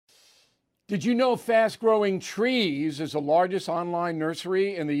Did you know Fast Growing Trees is the largest online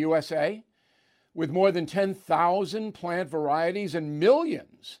nursery in the USA? With more than 10,000 plant varieties and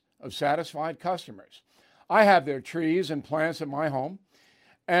millions of satisfied customers. I have their trees and plants at my home,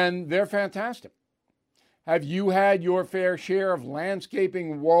 and they're fantastic. Have you had your fair share of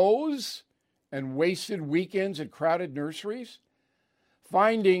landscaping woes and wasted weekends at crowded nurseries?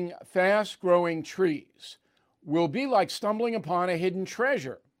 Finding Fast Growing Trees will be like stumbling upon a hidden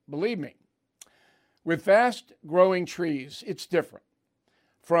treasure, believe me. With Fast Growing Trees, it's different.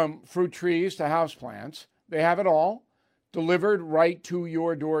 From fruit trees to houseplants, they have it all delivered right to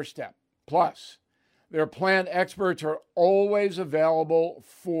your doorstep. Plus, their plant experts are always available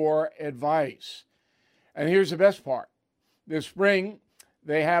for advice. And here's the best part. This spring,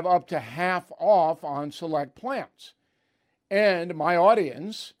 they have up to half off on select plants. And my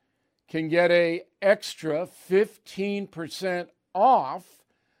audience can get an extra 15% off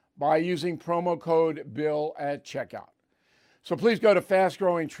by using promo code BILL at checkout. So please go to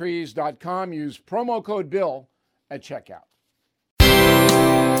fastgrowingtrees.com, use promo code BILL at checkout.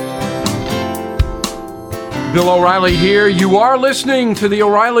 Bill O'Reilly here. You are listening to the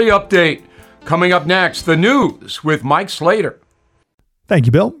O'Reilly Update. Coming up next, the news with Mike Slater. Thank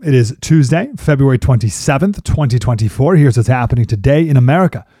you, Bill. It is Tuesday, February 27th, 2024. Here's what's happening today in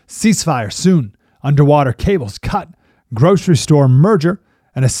America. Ceasefire soon. Underwater cables cut. Grocery store merger.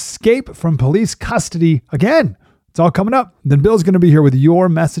 An escape from police custody again. It's all coming up. Then Bill's going to be here with your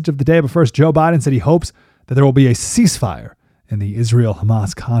message of the day. But first, Joe Biden said he hopes that there will be a ceasefire in the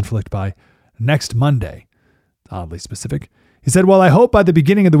Israel-Hamas conflict by next Monday. Oddly specific. He said, well, I hope by the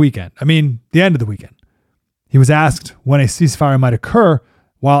beginning of the weekend. The end of the weekend. He was asked when a ceasefire might occur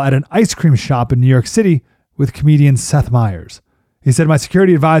while at an ice cream shop in New York City with comedian Seth Meyers. He said, my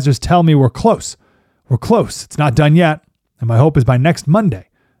security advisors tell me we're close. We're close. It's not done yet. And my hope is by next Monday,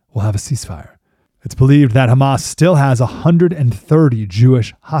 we'll have a ceasefire. It's believed that Hamas still has 130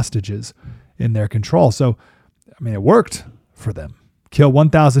 Jewish hostages in their control. So, it worked for them. Kill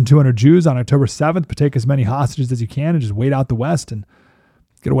 1,200 Jews on October 7th, but take as many hostages as you can and just wait out the West and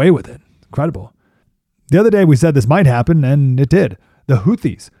get away with it. Incredible. The other day we said this might happen, and it did. The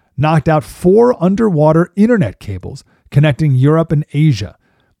Houthis knocked out 4 underwater internet cables connecting Europe and Asia.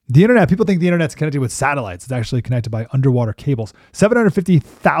 The internet, people think the internet's connected with satellites. It's actually connected by underwater cables.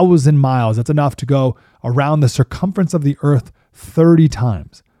 750,000 miles. That's enough to go around the circumference of the Earth 30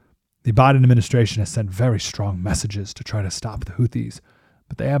 times. The Biden administration has sent very strong messages to try to stop the Houthis,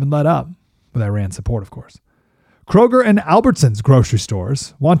 but they haven't let up, with Iran support, of course. Kroger and Albertsons grocery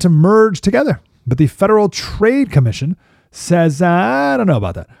stores want to merge together, but the Federal Trade Commission says, I don't know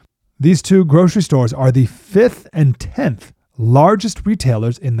about that. These two grocery stores are the 5th and 10th largest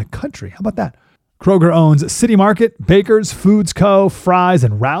retailers in the country. How about that? Kroger owns City Market, Baker's, Foods Co., Fry's,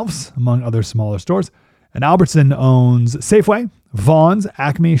 and Ralph's, among other smaller stores. And Albertson owns Safeway, Vons,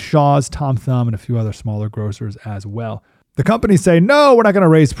 Acme, Shaw's, Tom Thumb, and a few other smaller grocers as well. The companies say, no, we're not going to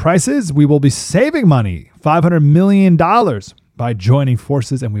raise prices. We will be saving money, $500 million, by joining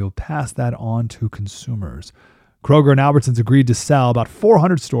forces, and we will pass that on to consumers. Kroger and Albertsons agreed to sell about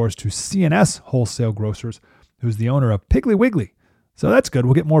 400 stores to C&S Wholesale Grocers, who's the owner of Piggly Wiggly. So that's good.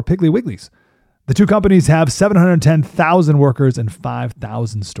 We'll get more Piggly Wigglies. The two companies have 710,000 workers and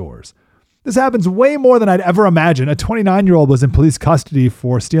 5,000 stores. This happens way more than I'd ever imagine. A 29-year-old was in police custody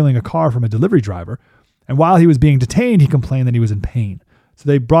for stealing a car from a delivery driver. And while he was being detained, he complained that he was in pain. So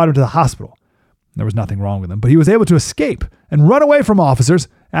they brought him to the hospital. There was nothing wrong with him, but he was able to escape and run away from officers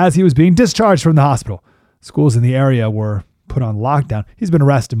as he was being discharged from the hospital. Schools in the area were put on lockdown. He's been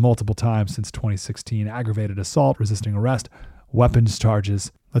arrested multiple times since 2016. Aggravated assault, resisting arrest, weapons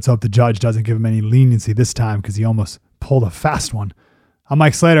charges. Let's hope the judge doesn't give him any leniency this time because he almost pulled a fast one. I'm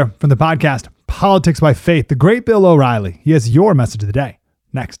Mike Slater from the podcast Politics by Faith. The great Bill O'Reilly. He has your message of the day.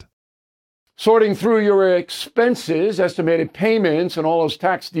 Next. Sorting through your expenses, estimated payments, and all those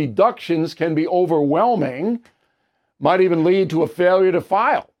tax deductions can be overwhelming. Might even lead to a failure to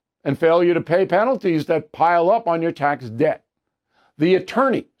file and failure to pay penalties that pile up on your tax debt. The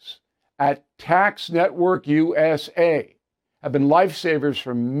attorneys at Tax Network USA have been lifesavers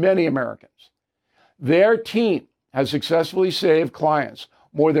for many Americans. Their team has successfully saved clients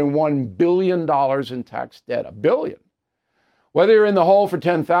more than $1 billion in tax debt. $1 billion. Whether you're in the hole for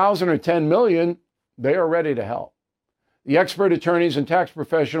 $10,000 or $10 million, they are ready to help. The expert attorneys and tax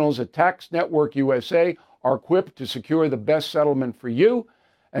professionals at Tax Network USA are equipped to secure the best settlement for you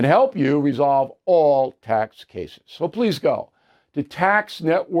and help you resolve all tax cases. So please go to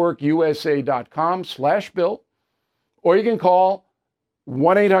taxnetworkusa.com/bill, or you can call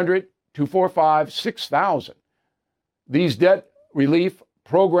 1-800-245-6000. These debt relief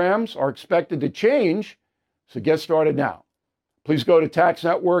programs are expected to change, so get started now. Please go to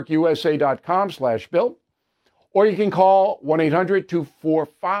taxnetworkusa.com/bill, or you can call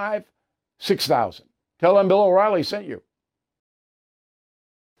 1-800-245-6000. Tell them Bill O'Reilly sent you.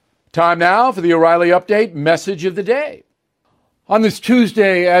 Time now for the O'Reilly Update message of the day. On this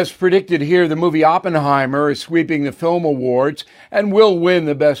Tuesday, as predicted here, the movie Oppenheimer is sweeping the film awards and will win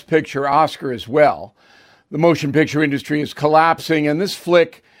the Best Picture Oscar as well. The motion picture industry is collapsing, and this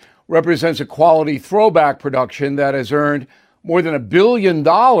flick represents a quality throwback production that has earned more than $1 billion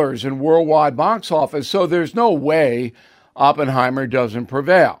in worldwide box office, so there's no way Oppenheimer doesn't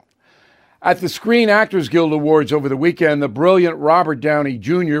prevail. At the Screen Actors Guild Awards over the weekend, the brilliant Robert Downey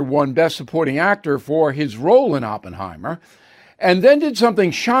Jr. won Best Supporting Actor for his role in Oppenheimer, and then did something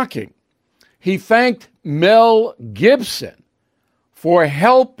shocking. He thanked Mel Gibson for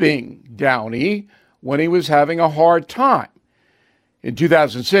helping Downey when he was having a hard time. In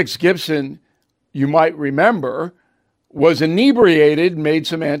 2006, Gibson, you might remember, was inebriated and made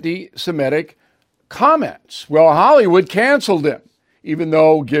some anti-Semitic comments. Well, Hollywood canceled him, even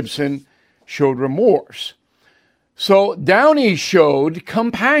though Gibson showed remorse. So Downey showed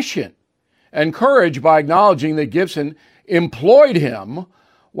compassion and courage by acknowledging that Gibson employed him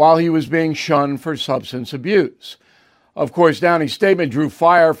while he was being shunned for substance abuse. Of course, Downey's statement drew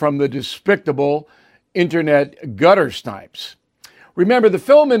fire from the despicable internet gutter snipes. Remember, the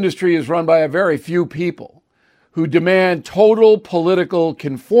film industry is run by a very few people who demand total political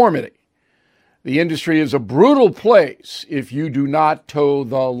conformity. The industry is a brutal place if you do not toe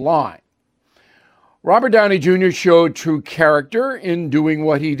the line. Robert Downey Jr. showed true character in doing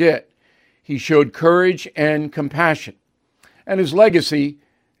what he did. He showed courage and compassion, and his legacy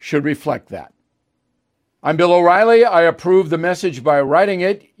should reflect that. I'm Bill O'Reilly. I approve the message by writing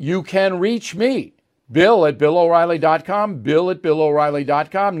it. You can reach me, Bill at BillO'Reilly.com, Bill at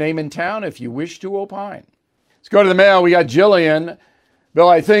BillO'Reilly.com, name and town if you wish to opine. Let's go to the mail. We got Jillian. Bill,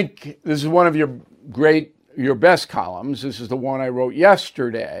 I think this is one of your best columns. This is the one I wrote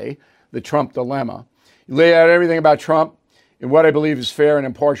yesterday, The Trump Dilemma. You lay out everything about Trump in what I believe is fair and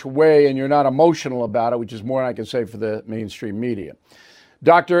impartial way, and you're not emotional about it, which is more than I can say for the mainstream media.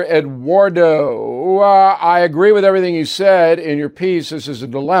 Dr. Eduardo, I agree with everything you said in your piece. This is a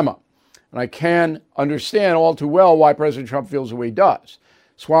dilemma, and I can understand all too well why President Trump feels the way he does.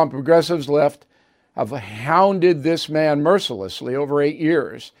 Swamp progressives left have hounded this man mercilessly over 8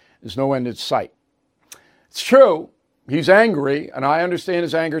 years. There's no end in sight. It's true, he's angry, and I understand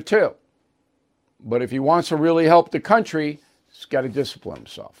his anger too. But if he wants to really help the country, he's got to discipline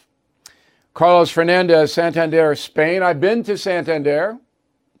himself. Carlos Fernandez, Santander, Spain. I've been to Santander.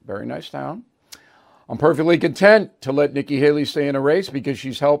 Very nice town. I'm perfectly content to let Nikki Haley stay in a race because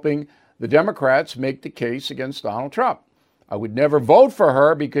she's helping the Democrats make the case against Donald Trump. I would never vote for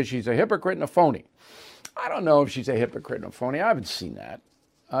her because she's a hypocrite and a phony. I don't know if she's a hypocrite and a phony. I haven't seen that.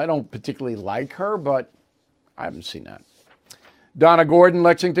 I don't particularly like her, but I haven't seen that. Donna Gordon,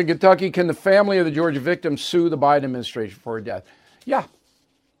 Lexington, Kentucky. Can the family of the Georgia victim sue the Biden administration for her death? Yeah.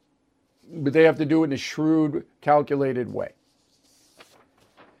 But they have to do it in a shrewd, calculated way.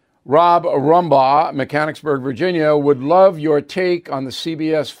 Rob Rumbaugh, Mechanicsburg, Virginia, would love your take on the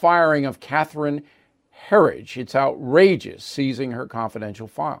CBS firing of Catherine Herridge. It's outrageous, seizing her confidential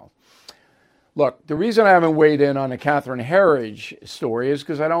files. Look, the reason I haven't weighed in on the Catherine Herridge story is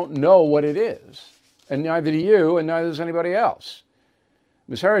because I don't know what it is. And neither do you, and neither does anybody else.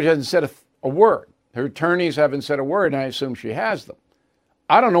 Ms. Herridge hasn't said a word. Her attorneys haven't said a word, and I assume she has them.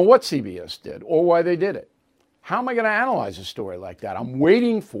 I don't know what CBS did or why they did it. How am I going to analyze a story like that? I'm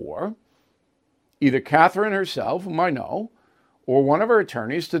waiting for either Catherine herself, whom I know, or one of her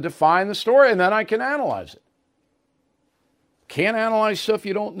attorneys to define the story, and then I can analyze it. Can't analyze stuff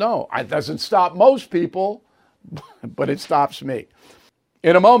you don't know. It doesn't stop most people, but it stops me.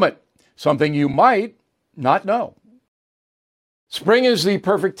 In a moment, something you might not know. Spring is the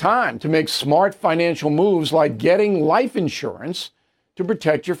perfect time to make smart financial moves like getting life insurance to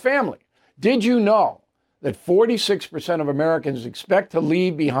protect your family. Did you know that 46% of Americans expect to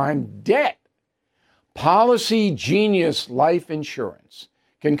leave behind debt? Policy Genius Life Insurance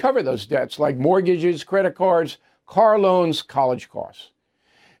can cover those debts like mortgages, credit cards, car loans, college costs.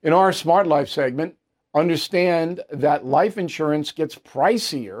 In our Smart Life segment, understand that life insurance gets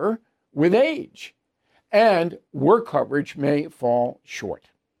pricier with age, and work coverage may fall short.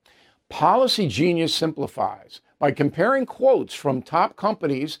 Policy Genius simplifies by comparing quotes from top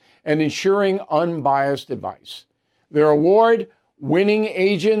companies and ensuring unbiased advice. Their award-winning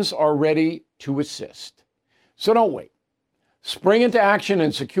agents are ready to assist. So don't wait. Spring into action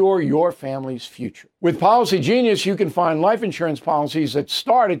and secure your family's future. With Policy Genius, you can find life insurance policies that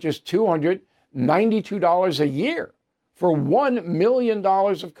start at just $292 a year for $1 million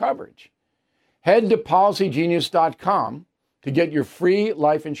of coverage. Head to PolicyGenius.com to get your free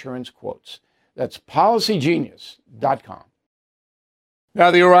life insurance quotes. That's PolicyGenius.com.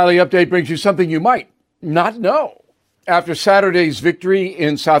 Now, the O'Reilly Update brings you something you might not know. After Saturday's victory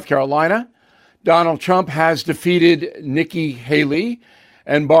in South Carolina, Donald Trump has defeated Nikki Haley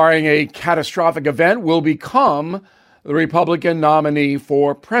and, barring a catastrophic event, will become the Republican nominee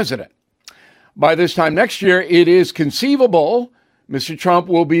for president. By this time next year, it is conceivable Mr. Trump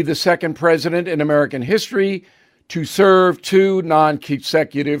will be the second president in American history to serve 2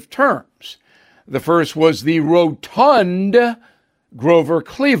 non-consecutive terms. The first was the rotund Grover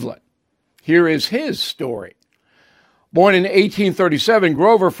Cleveland. Here is his story. Born in 1837,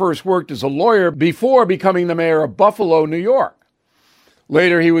 Grover first worked as a lawyer before becoming the mayor of Buffalo, New York.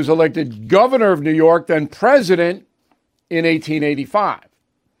 Later, he was elected governor of New York, then president in 1885.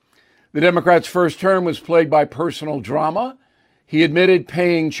 The Democrats' first term was plagued by personal drama. He admitted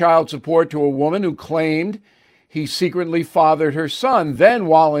paying child support to a woman who claimed he secretly fathered her son. Then,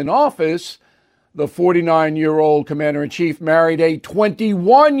 while in office, the 49-year-old commander-in-chief married a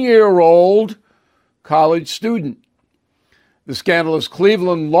 21-year-old college student. The scandalous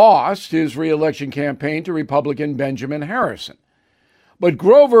Cleveland lost his re-election campaign to Republican Benjamin Harrison. But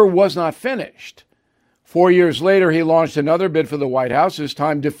Grover was not finished. 4 years later, he launched another bid for the White House, this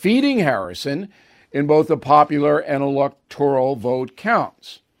time defeating Harrison in both the popular and electoral vote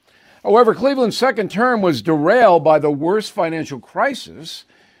counts. However, Cleveland's second term was derailed by the worst financial crisis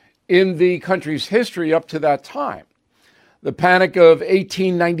in the country's history up to that time. The Panic of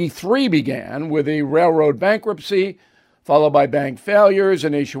 1893 began with a railroad bankruptcy, followed by bank failures, a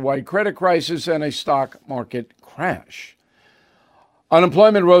nationwide credit crisis, and a stock market crash.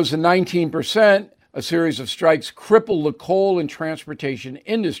 Unemployment rose to 19%. A series of strikes crippled the coal and transportation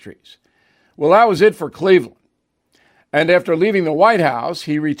industries. Well, that was it for Cleveland. And after leaving the White House,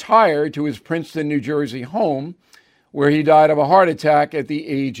 he retired to his Princeton, New Jersey home, where he died of a heart attack at the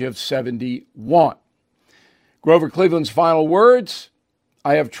age of 71. Grover Cleveland's final words,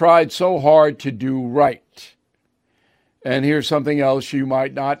 "I have tried so hard to do right." And here's something else you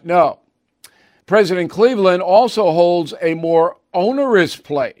might not know. President Cleveland also holds a more onerous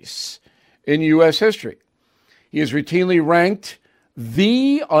place in U.S. history. He is routinely ranked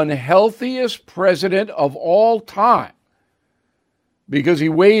the unhealthiest president of all time because he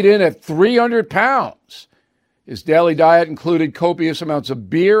weighed in at 300 pounds. His daily diet included copious amounts of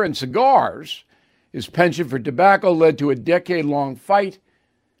beer and cigars. His penchant for tobacco led to a decade-long fight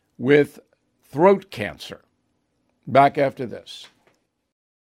with throat cancer. Back after this.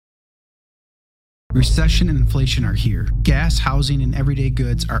 Recession and inflation are here. Gas, housing, and everyday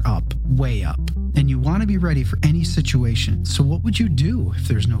goods are up, way up. And you want to be ready for any situation. So what would you do if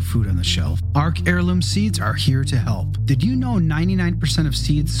there's no food on the shelf? ARC Heirloom Seeds are here to help. Did you know 99% of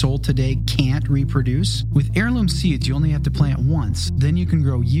seeds sold today can't reproduce? With Heirloom Seeds, you only have to plant once. Then you can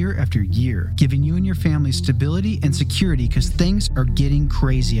grow year after year, giving you and your family stability and security because things are getting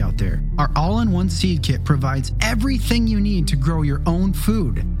crazy out there. Our all-in-one seed kit provides everything you need to grow your own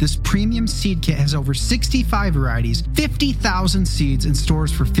food. This premium seed kit has over 65 varieties, 50,000 seeds, and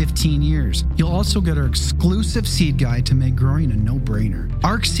stores for 15 years. You'll also get our exclusive seed guide to make growing a no-brainer.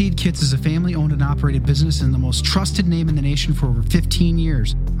 ARC Seed Kits is a family-owned and operated business and the most trusted name in the nation for over 15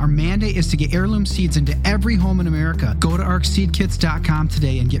 years. Our mandate is to get heirloom seeds into every home in America. Go to arcseedkits.com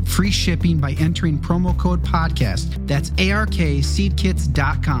today and get free shipping by entering promo code podcast. That's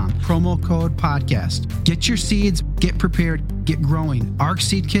ARKseedkits.com, promo code podcast. Get your seeds, get prepared, get growing.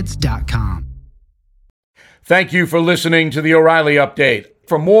 arcseedkits.com. Thank you for listening to the O'Reilly Update.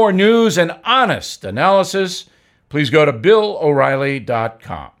 For more news and honest analysis, please go to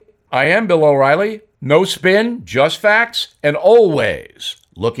BillO'Reilly.com. I am Bill O'Reilly. No spin, just facts, and always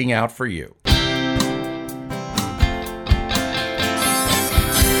looking out for you.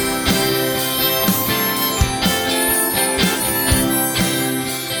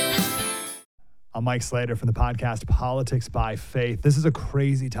 I'm Mike Slater from the podcast Politics by Faith. This is a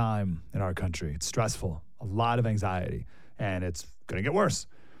crazy time in our country. It's stressful, a lot of anxiety, and it's going to get worse.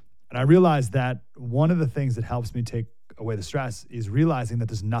 And I realized that one of the things that helps me take away the stress is realizing that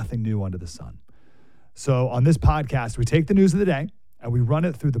there's nothing new under the sun. So on this podcast, we take the news of the day and we run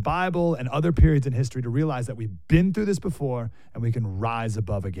it through the Bible and other periods in history to realize that we've been through this before and we can rise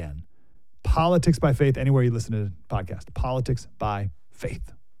above again. Politics by Faith, anywhere you listen to the podcast. Politics by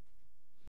Faith.